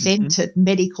invented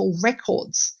medical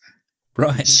records.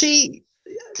 Right. She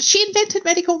invented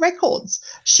medical records.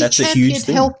 She That's championed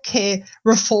healthcare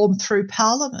reform through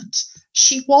Parliament.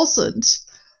 She wasn't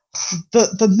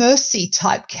the mercy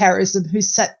type charism who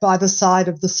sat by the side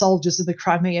of the soldiers of the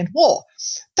Crimean War.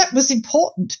 That was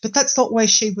important, but that's not where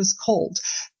she was called.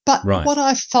 But what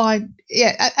I find,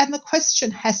 and the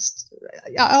question I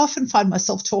often find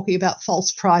myself talking about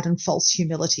false pride and false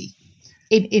humility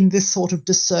in this sort of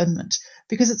discernment,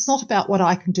 because it's not about what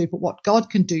I can do, but what God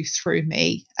can do through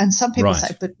me. And some people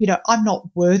say, but, I'm not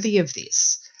worthy of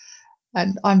this.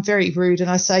 And I'm very rude, and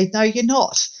I say, no, you're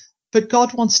not. But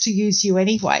God wants to use you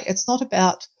anyway. It's not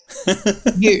about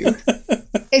you.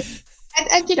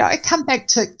 I come back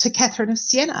to Catherine of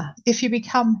Siena. If you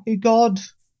become who God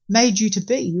made you to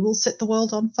be, you will set the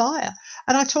world on fire.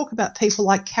 And I talk about people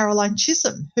like Caroline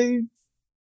Chisholm, who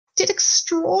did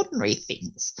extraordinary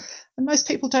things. And most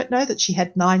people don't know that she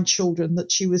had 9 children,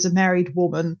 that she was a married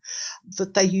woman,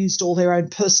 that they used all their own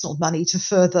personal money to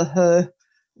further her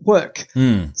work.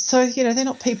 So, they're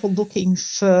not people looking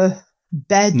for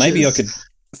badges. Maybe I could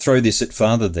throw this at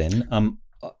Father then.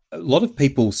 A lot of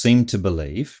people seem to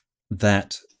believe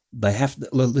that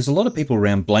there's a lot of people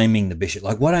around blaming the bishop,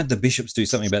 like, why don't the bishops do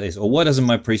something about this? Or why doesn't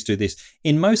my priest do this?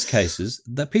 In most cases,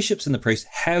 the bishops and the priests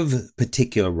have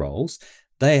particular roles.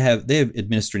 They're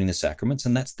administering the sacraments,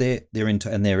 and that's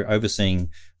and they're overseeing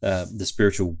the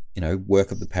spiritual,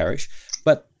 work of the parish.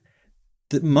 But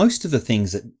most of the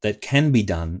things that can be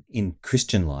done in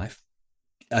Christian life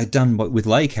are done with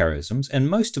lay charisms, and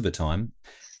most of the time,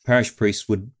 parish priests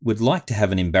would like to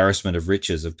have an embarrassment of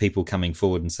riches of people coming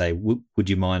forward and say, "Would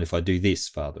you mind if I do this,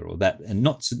 Father, or that?" And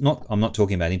not. I'm not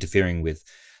talking about interfering with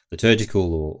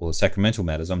liturgical or sacramental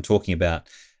matters. I'm talking about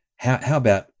how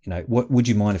about what would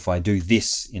you mind if I do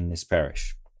this in this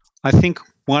parish? I think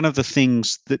one of the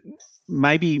things that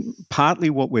maybe partly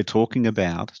what we're talking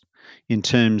about in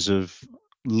terms of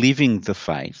living the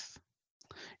faith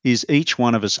is each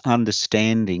one of us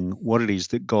understanding what it is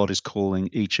that God is calling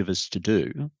each of us to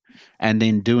do and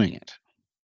then doing it.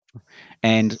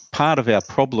 And part of our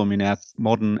problem in our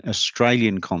modern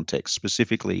Australian context,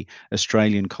 specifically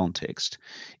Australian context,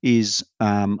 is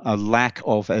a lack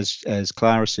of, as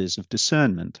Clara says, of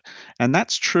discernment. And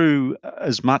that's true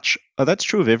that's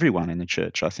true of everyone in the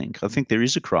church, I think. I think there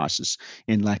is a crisis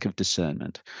in lack of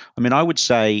discernment. I mean, I would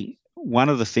say one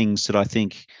of the things that I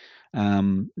think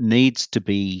needs to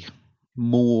be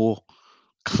more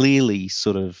clearly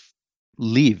sort of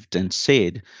lived and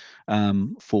said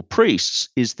for priests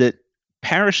is that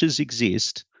parishes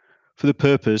exist for the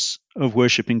purpose of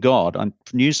worshipping God.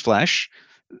 Newsflash,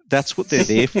 that's what they're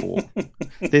there for.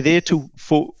 They're there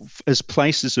as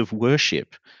places of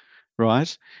worship,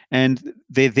 right? And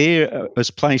they're there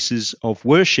as places of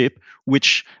worship,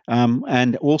 which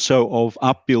and also of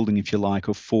upbuilding, if you like,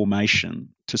 of formation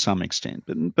to some extent.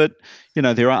 But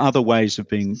there are other ways of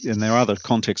being, and there are other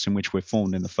contexts in which we're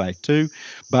formed in the faith too.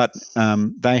 But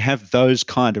they have those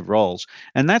kind of roles,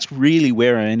 and that's really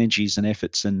where our energies and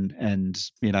efforts and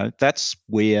that's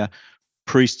where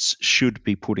priests should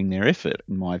be putting their effort,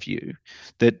 in my view.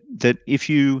 That if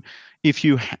you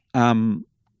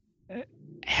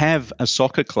have a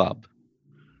soccer club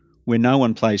where no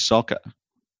one plays soccer,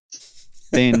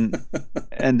 then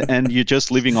and you're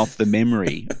just living off the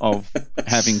memory of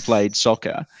having played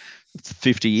soccer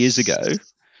 50 years ago,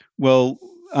 well,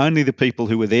 only the people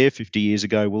who were there 50 years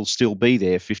ago will still be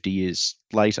there 50 years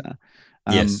later.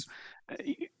 Yes.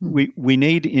 We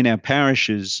need in our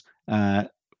parishes, to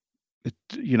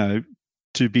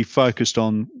be focused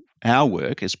on our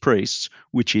work as priests,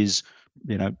 which is,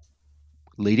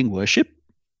 leading worship,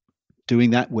 doing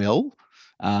that well,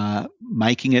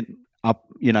 making it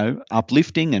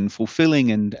uplifting and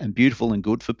fulfilling and beautiful and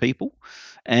good for people,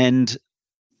 and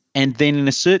then in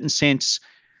a certain sense,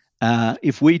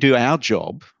 if we do our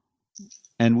job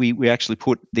and we actually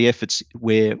put the efforts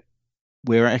where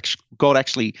God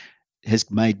actually has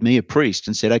made me a priest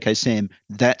and said, okay, Sam,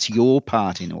 that's your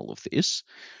part in all of this.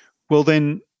 Well,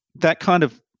 then that kind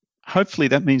of, hopefully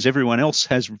that means everyone else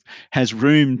has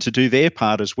room to do their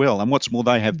part as well. And what's more,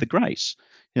 they have the grace,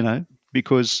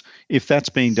 because if that's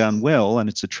being done well and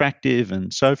it's attractive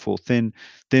and so forth, then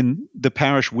the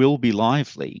parish will be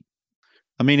lively.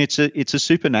 I mean, it's a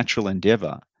supernatural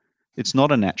endeavour. It's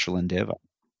not a natural endeavour.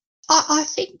 I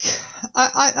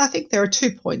think there are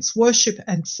 2 points: worship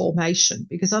and formation,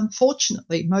 because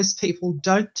unfortunately most people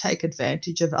don't take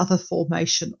advantage of other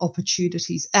formation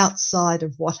opportunities outside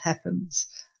of what happens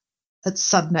at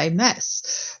Sunday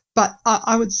Mass. But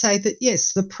I would say that,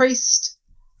 yes, the priest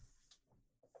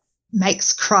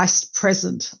makes Christ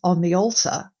present on the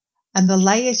altar, and the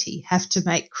laity have to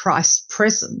make Christ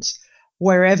present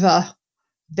wherever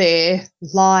their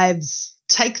lives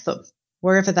take them,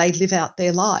 wherever they live out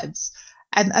their lives.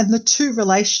 And the two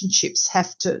relationships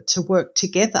have to work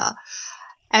together.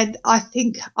 And I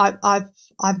think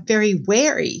I'm very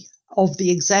wary of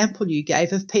the example you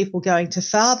gave of people going to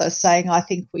Father saying, I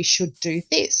think we should do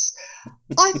this.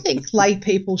 I think lay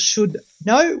people should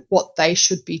know what they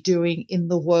should be doing in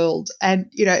the world.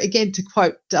 And, again, to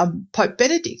quote Pope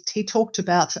Benedict, he talked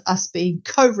about us being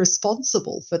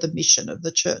co-responsible for the mission of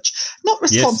the church, not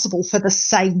responsible for the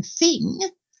same thing.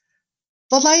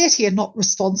 The laity are not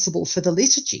responsible for the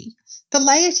liturgy. The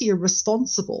laity are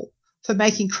responsible for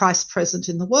making Christ present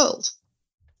in the world.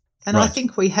 And right. I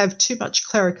think we have too much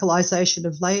clericalization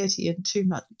of laity and too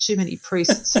many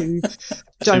priests who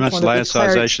don't want to be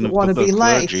clerics, want to be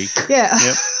lay. Yeah.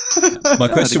 Yep. My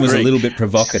question was a little bit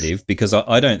provocative because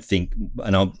I don't think,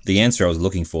 and the answer I was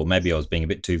looking for, maybe I was being a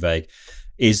bit too vague,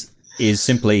 is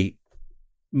simply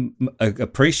a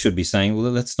priest should be saying,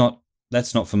 well, that's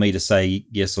not for me to say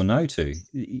yes or no to.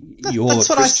 Your that's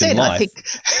what Christian I said, life. I think.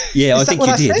 Yeah, I think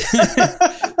you did.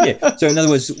 Yeah. So in other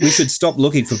words, we should stop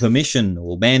looking for permission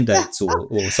or mandates or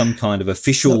some kind of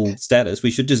official status. We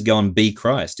should just go and be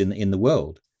Christ in the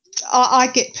world.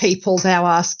 I get people now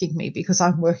asking me, because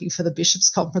I'm working for the Bishops'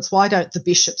 Conference, why don't the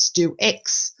bishops do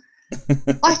X?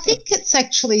 I think it's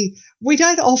actually, we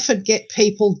don't often get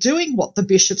people doing what the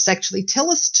bishops actually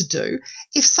tell us to do.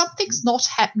 If something's not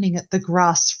happening at the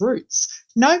grassroots,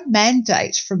 no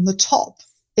mandate from the top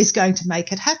is going to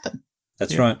make it happen.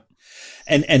 That's right.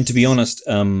 And to be honest,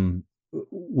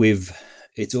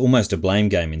 it's almost a blame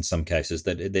game in some cases,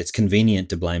 that it's convenient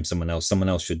to blame someone else. Someone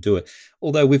else should do it.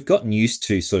 Although we've gotten used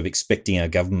to sort of expecting our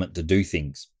government to do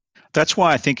things. That's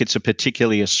why I think it's a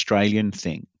particularly Australian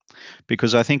thing,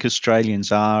 because I think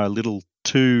Australians are a little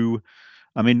too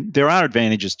I mean, there are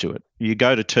advantages to it. You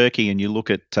go to Turkey and you look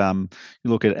at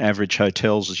average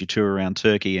hotels as you tour around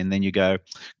Turkey, and then you go,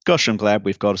 "Gosh, I'm glad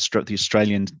we've got the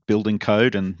Australian building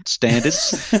code and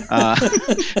standards."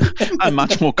 I'm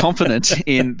much more confident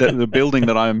in the building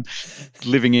that I'm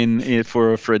living in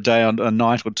for a day, a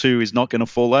night or two, is not going to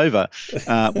fall over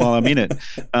while I'm in it.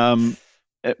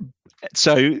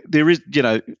 So there is,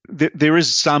 there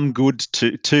is some good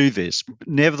to this.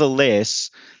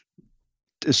 Nevertheless,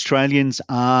 Australians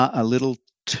are a little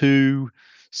too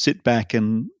sit back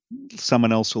and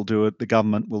someone else will do it, the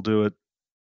government will do it.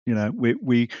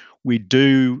 We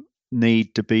do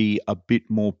need to be a bit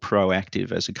more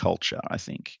proactive as a culture, I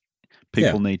think.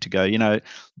 People need to go,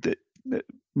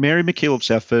 Mary MacKillop's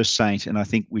our first saint, and I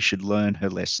think we should learn her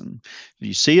lesson. If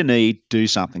you see a need, do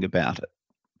something about it.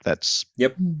 That's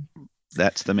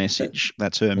the message.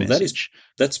 That's her message.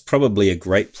 That's probably a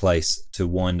great place to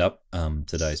wind up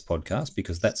today's podcast,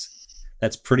 because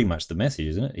that's pretty much the message,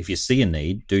 isn't it? If you see a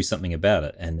need, do something about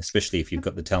it, and especially if you've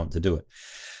got the talent to do it.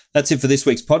 That's it for this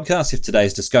week's podcast. If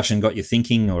today's discussion got you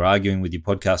thinking or arguing with your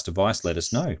podcast device, let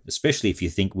us know, especially if you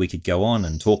think we could go on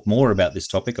and talk more about this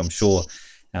topic. I'm sure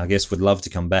our guests would love to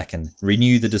come back and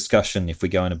renew the discussion if we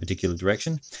go in a particular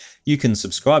direction. You can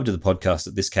subscribe to the podcast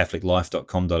at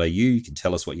thiscatholiclife.com.au. You can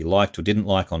tell us what you liked or didn't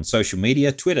like on social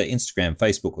media, Twitter, Instagram,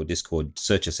 Facebook, or Discord.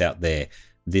 Search us out there,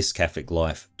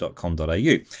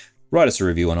 thiscatholiclife.com.au. Write us a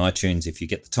review on iTunes if you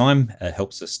get the time. It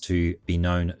helps us to be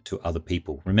known to other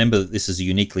people. Remember that this is a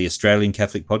uniquely Australian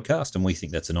Catholic podcast, and we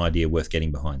think that's an idea worth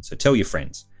getting behind. So tell your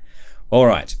friends. All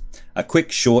right, a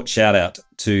quick short shout out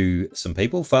to some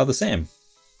people. Father Sam.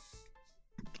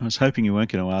 I was hoping you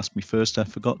weren't going to ask me first. I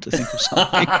forgot to think of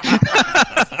something.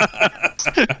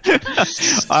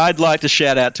 I'd like to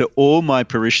shout out to all my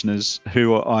parishioners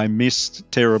who I missed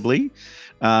terribly.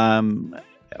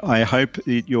 I hope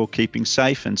that you're keeping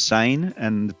safe and sane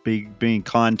and being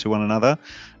kind to one another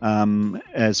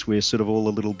as we're sort of all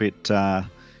a little bit,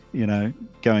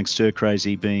 going stir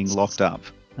crazy, being locked up.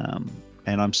 And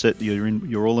I'm certain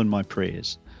you're all in my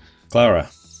prayers.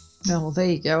 Clara. Well, there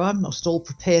you go. I'm not at all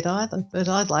prepared either, but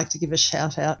I'd like to give a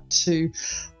shout out to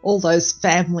all those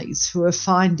families who are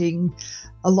finding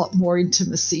a lot more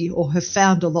intimacy, or have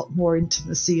found a lot more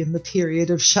intimacy in the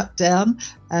period of shutdown.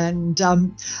 And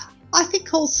I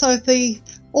think also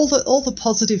all the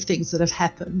positive things that have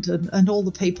happened, and all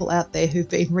the people out there who've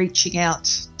been reaching out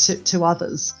to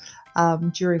others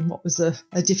during what was a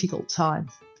difficult time.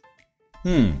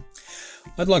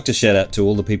 I'd like to shout out to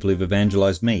all the people who've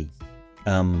evangelized me.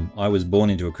 I was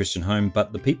born into a Christian home,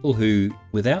 but the people who,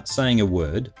 without saying a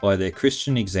word, by their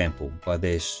Christian example, by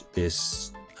their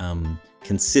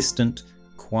consistent,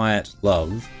 quiet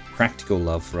love, practical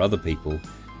love for other people,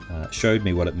 showed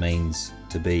me what it means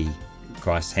to be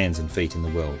Christ's hands and feet in the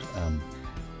world.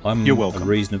 You're welcome.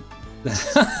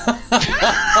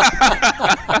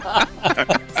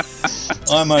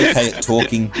 I'm okay at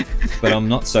talking, but I'm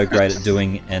not so great at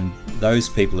doing, and those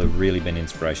people have really been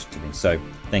inspiration to me. So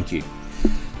thank you.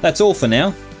 That's all for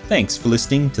now. Thanks for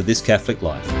listening to This Catholic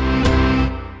Life.